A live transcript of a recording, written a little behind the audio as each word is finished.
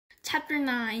Chapter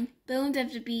 9 Bones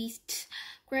of the Beasts.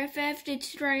 Griffith, the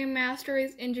two dragon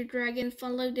masters, and the dragon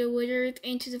followed the wizards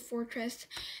into the fortress.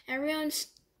 Everyone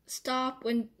stopped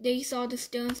when they saw the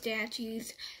stone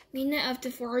statues. Mina of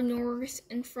the far north,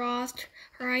 and Frost,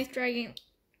 her ice dragon.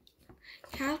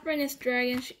 Casper and his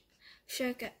dragon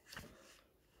shook it.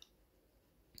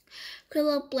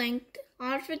 Quilla blinked.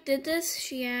 Alfred did this?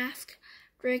 She asked.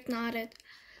 Drake nodded.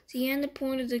 Deanna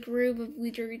pointed to the group of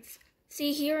wizards.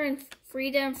 See here and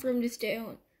free them from the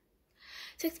stone.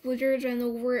 6 wizards ran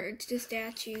over to the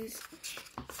statues.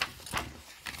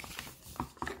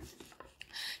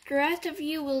 The rest of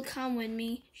you will come with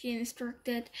me, she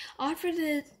instructed. Alfred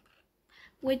is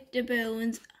with the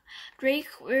bones. Drake,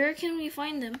 where can we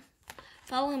find them?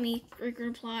 Follow me, Drake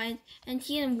replied, and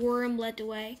he and Worm led the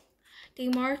way. They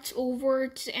marched over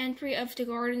to the entry of the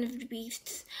Garden of the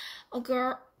Beasts.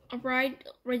 A bright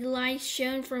red light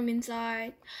shone from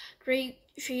inside. Drake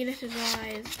shaded his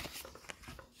eyes.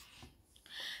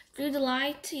 Through the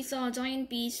light, he saw a giant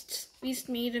beast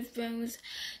made of bones.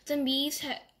 Some beasts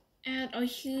had a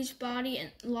huge body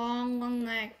and long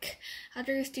neck.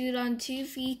 Others stood on 2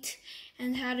 feet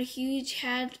and had a huge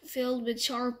head filled with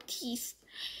sharp teeth.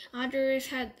 Others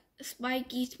had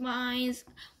spiky spines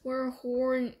or a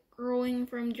horn growing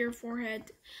from their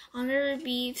forehead. Another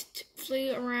beast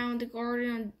flew around the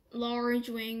garden on large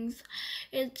wings.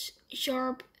 Its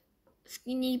sharp,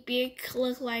 skinny beak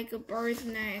looked like a bird's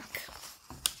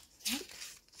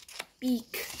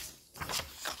beak.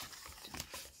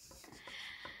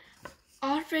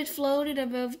 Alfred floated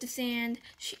above the sand.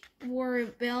 She wore a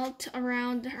belt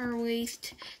around her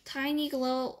waist. Tiny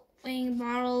glowing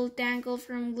bottles dangled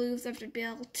from loops of the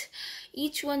belt.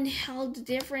 Each one held a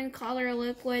different color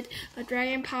liquid, a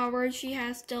dragon power she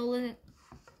had stolen.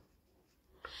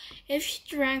 If she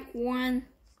drank one,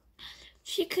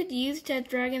 she could use that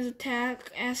dragon's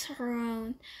attack as her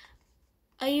own.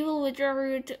 A evil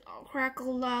wizard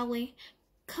crackled loudly.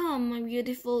 Come, my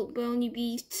beautiful bony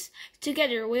beasts.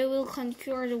 Together we will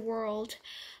conquer the world.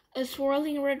 A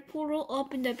swirling red portal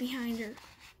opened up behind her.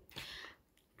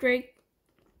 Drake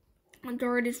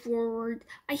darted forward.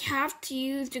 I have to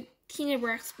use the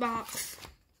Kinebrex box.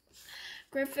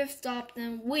 Griffith stopped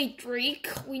them. Wait, Drake.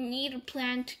 We need a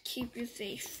plan to keep you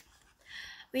safe.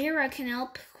 Vera can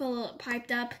help, Quilla piped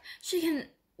up. She can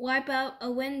wipe out a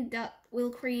wind that will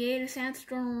create a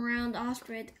sandstorm around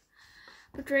Astrid.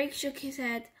 But Drake shook his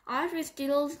head. Astrid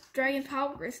steals dragon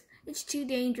powers. It's too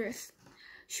dangerous.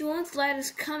 She won't let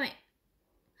us coming.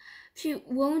 She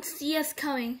won't see us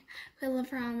coming, Quilla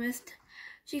promised.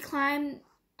 She climbed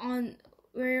on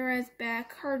Vera's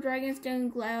back. Her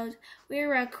dragonstone glowed.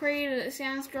 Vera created a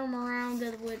sandstorm around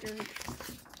the wizard.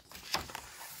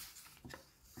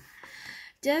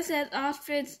 Just as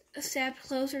Astrid stepped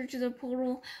closer to the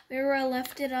portal, Vera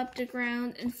lifted up the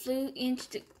ground and flew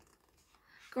into the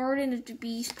Garden of the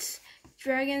Beasts. The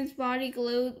dragon's body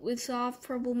glowed with soft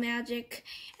purple magic,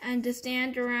 and the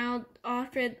sand around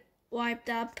Astrid wiped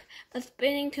up. A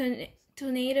spinning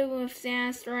tornado of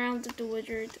sand surrounded the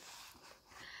wizard.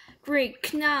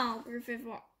 Drake, now, Griffith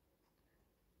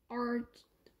urged.